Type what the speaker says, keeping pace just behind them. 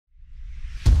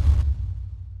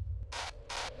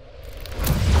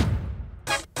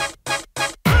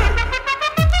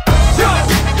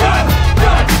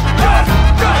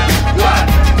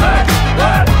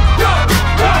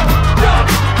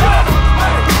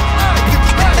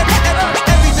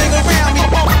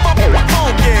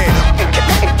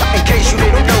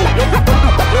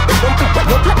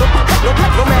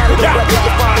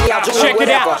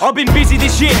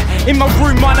shit. In my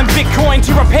room mining Bitcoin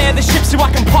to repair the ship so I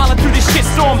can pilot through this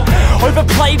shitstorm.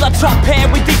 Overplayed like top pair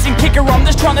with decent kicker. I'm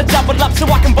just trying to double up so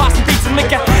I can buy some decent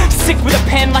liquor. Sick with a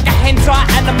pen like a hentai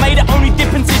animator. Only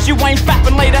difference is you ain't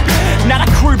fapping later. Now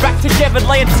the crew back together,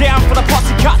 lay it down for the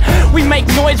posse cut. We make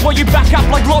noise while you back up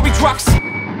like lorry trucks.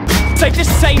 Safe to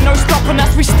say no stopping us.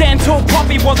 We stand tall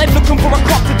poppy while they're looking for a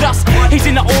crop to dust. He's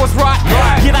in the oars, right?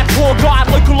 Yeah, that poor guy,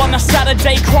 local on a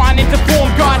Saturday, crying into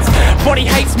form guides. Body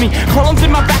hates me, columns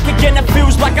in my back again. It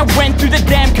feels like I went through the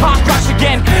damn car crash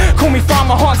again. Call me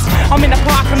Farmer Hans, I'm in a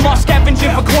parking lot,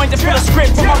 scavenging for coins to fill a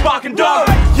script for my barking dog.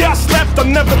 Yeah, I slept, I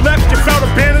never left, you felt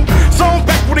abandoned. So I'm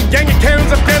back with a gang of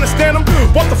cannons, Afghanistan them.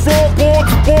 What the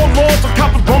floorboards, the warlords, of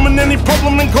coppers bumming any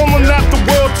problem and coming out the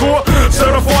world tour.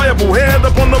 Certifiable, head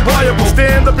up on the wire.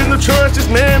 Stand up in the church, this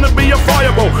man to be a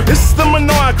fireball. This is the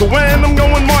maniacal, and I'm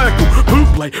going Michael.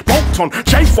 Bootleg, Bolton,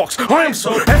 J-Fox, I am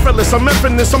so effortless. I'm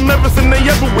effing this, I'm everything they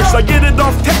ever wish. I get it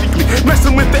off technically,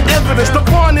 messing with the evidence.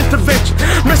 Divine intervention,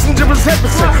 messenger is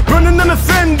epicent. Burning in the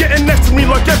thin, getting next to me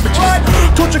like effigies.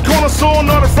 Torture connoisseur,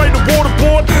 not afraid to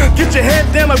waterboard. Get your head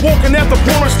down like walking out the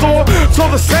porn store.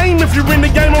 So the same if you're in the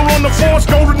game or on the force.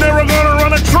 Golden era, gonna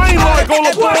run a train like all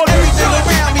aboard. Everything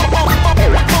around me,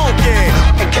 funky.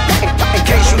 In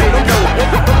case you didn't know,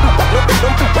 no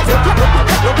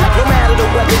matter the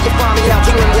weather, you find me out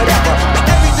doing whatever.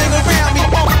 Everything around me,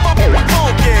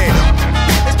 funky.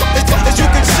 As you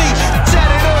can see,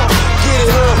 set it up, get it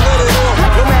up, let it up.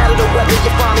 No matter the weather,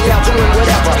 you find me out doing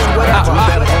whatever.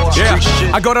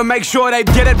 Yeah, I gotta make sure they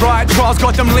get it right. Trials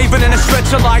got them leaving in a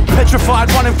stretcher like petrified,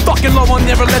 running fucking low on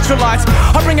their electrolytes.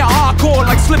 I bring it hardcore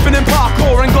like slipping in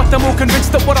parkour, and got them all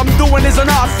convinced that what I'm doing is an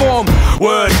art form.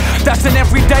 Word, that's an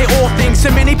everyday all thing.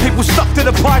 So many people stuck to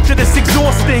the pipe that it's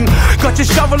exhausting. Got you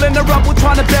shoveling the rubble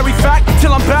trying to bury fact.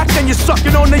 Till I'm back, then you're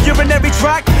sucking on the urinary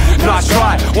track. Nice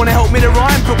try, wanna help me to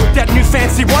rhyme, but with that new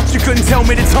fancy watch you couldn't tell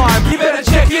me the time. You better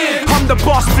check in. I'm the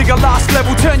boss figure, last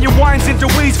level. Turn your wines into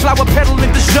weeds, flower pedal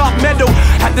into sharp metal.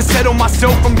 Had to settle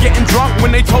myself from getting drunk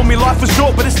when they told me life was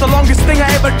short, but it's the longest thing I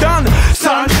ever done.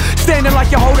 Son, standing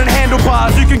like you're holding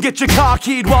handlebars. You can get your car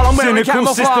keyed while I'm wearing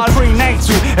camouflage. Cynical sister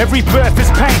prenatal, every birth is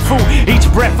painful. Each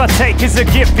breath I take is a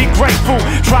gift, be grateful.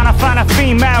 Trying to find a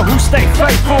female who stay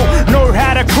faithful. Know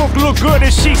how to cook, look good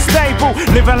as she stable.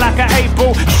 Living like an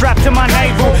April, strapped to my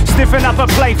navel. Sniffing up a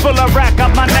plate full of rack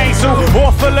up my nasal.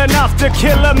 Awful enough to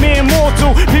kill a mere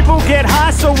mortal. People get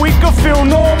high so we can feel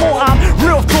normal. I'm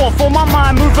real thoughtful, my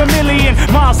mind move a million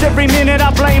miles every minute.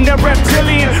 I blame the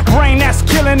reptilian brain that's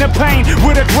killing the pain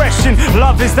with aggression.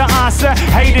 Love is the answer,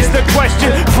 hate is the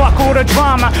question. Fuck all the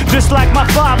drama, just like my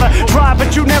father. Try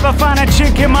but you never find a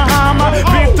chink in my armor.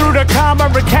 Been through the karma,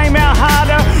 it came out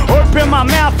harder. Open my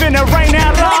mouth and it rain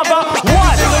out lava.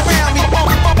 What? Around me,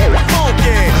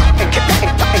 funky.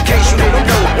 In case you didn't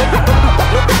know,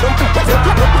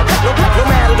 no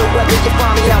matter the weather, you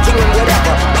find me out doing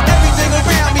whatever. Everything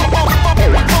around me,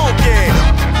 funky.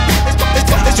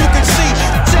 As you can see,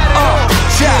 set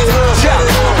it up,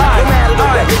 no matter the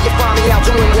weather, you find me out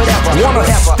doing whatever. Wanna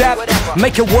step,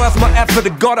 make it worth my effort. I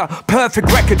got a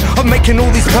perfect record of making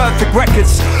all these perfect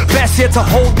records. Best yet to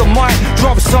hold the mic.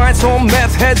 Drop science on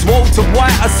meth heads, Walter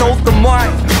White, I sold the mic.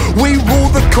 We rule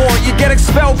the court, you get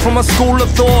expelled from a school of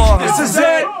thought. This is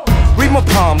it. Read my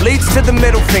palm, leads to the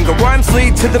middle finger. Rhymes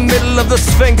lead to the middle of the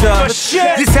sphincter.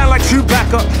 You sound like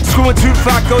Chewbacca, screwing two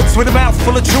fat goats with a mouth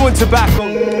full of chewing tobacco.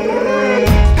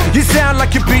 You sound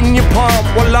like you're beating your palm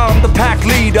while I'm the pack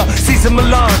leader, Caesar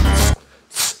Milan.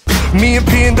 Me and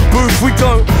P in the booth, we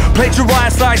don't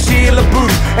plagiarize like Sheila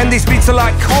Booth. And these beats are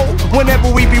like cold, whenever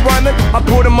we be rhyming I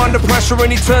put him under pressure and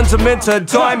he turns them into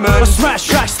diamonds. Smash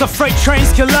tracks, the freight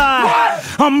trains collide.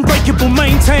 Unbreakable,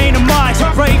 maintain a mind to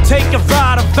break, take a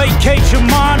ride, or vacate your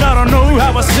mind. I don't know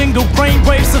how a single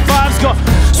brainwave survives. Got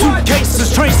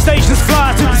suitcases, train stations,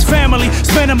 fly to this family,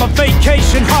 spending my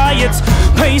vacation high. It's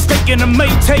painstaking to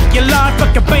may take your life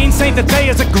like a bane. Say the day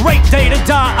is a great day to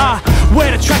die. I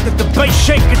wear the track that the bass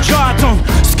shake a jar. Don't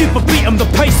skip a beat, I'm the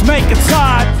pacemaker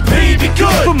tired. Baby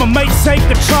good, but my mates take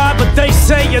the try, but they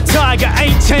say a tiger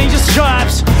ain't changing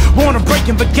stripes. Wanna break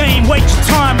in the game, wait your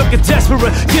time, looking desperate,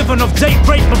 giving off date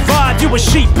rape provide. You a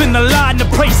sheep in the line to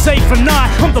pray safe or not.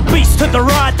 I'm the beast to the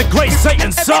ride, the great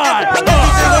Satan side. Everything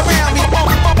around me,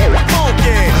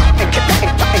 funky.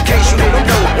 In case you didn't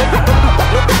know,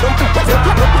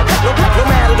 no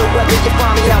matter the weather, you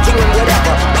find me out doing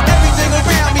whatever. Everything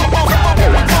around me, funky.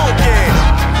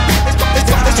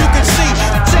 As you can see,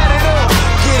 set it up,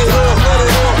 get it up, let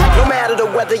it up. No matter the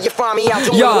weather, you find find me out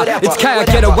doing Yeah, whatever. it's K, I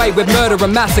get away with murder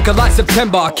and massacre like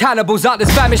September. Cannibals aren't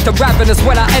as famished and ravenous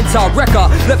when I enter. Wrecker,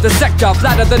 left the sector,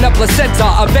 flatter than a placenta.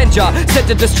 Avenger, set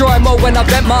to destroy more when I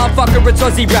vent. Motherfucker, it's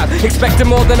Aussie rap. Expecting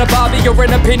more than a Barbie or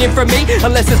an opinion from me,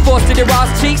 unless it's forced in your ass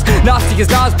cheeks. Nasty as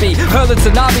Nasby, hurling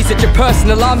tsunamis at your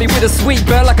personal army with a sweet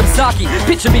burn like I'm Saki.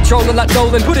 Picture me trolling like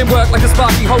Dolan, put in work like a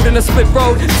Sparky, holding a split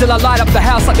road till I light up the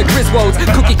house like the Griswolds.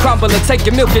 Cookie crumbler, take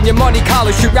your milk and your Monte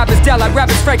Carlo. Shoot rappers down like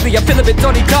rabbits, frankly I feel a bit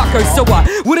Donnie Darko. So I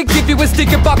wouldn't give you a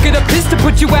sticker bucket of piss to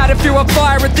put you out if you're on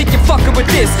fire and think you're fucking with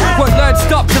this. Won't learn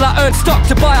stop till I earn stock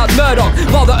to buy out Murdoch,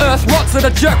 while the earth rots and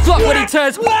a jerk flop when he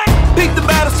turns. Peak the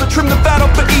batter, so trim the fat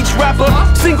off for each rapper.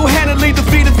 Single-handedly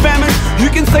defeated famine. You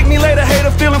can thank me later,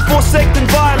 hater, feeling forsaked and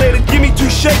violated. Give me 2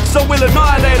 shakes, so we'll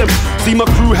annihilate him. See, my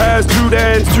crew has 2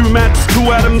 Dans, 2 Mats,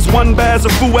 2 Adams, 1 Baz, a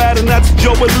Fuad, and that's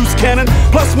Joe, a loose cannon.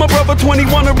 Plus my brother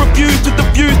 21 who refused to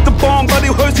defuse the bomb, but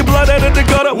he'll hose your blood out of the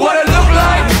gutter. What it look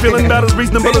like? Feeling about as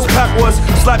reasonable as pack was.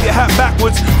 Slap your hat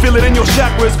backwards, feel it in your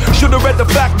chakras. Should've read the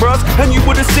fact, bruh, and you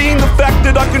would've seen the fact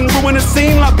that I can ruin a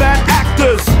scene like bad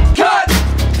actors. Cut!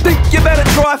 Think you better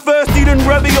try first, eating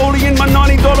ravioli in my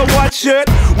 $90 white shirt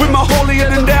with my holier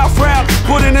than thou frown,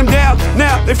 putting him down.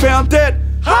 Now they found dead.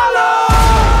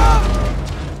 Holla!